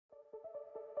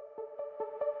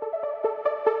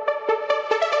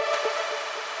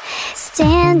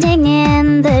Standing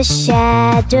in the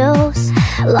shadows,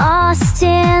 lost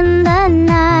in the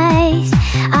night.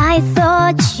 I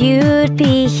thought you'd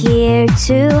be here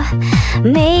to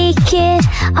make it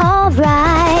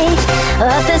alright.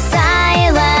 But the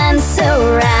silence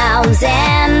surrounds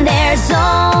and there's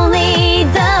only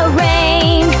the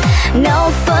rain.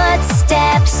 No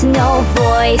footsteps, no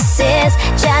voices,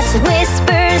 just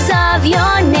whispers of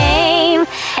your name.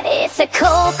 It's a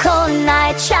cold, cold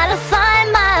night, try to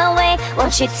find my way.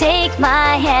 Won't you take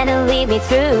my hand and lead me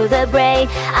through the break?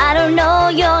 I don't know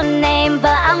your name,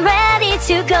 but I'm ready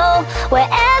to go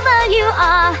wherever you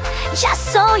are.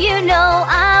 Just so you know,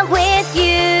 I'm with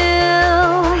you.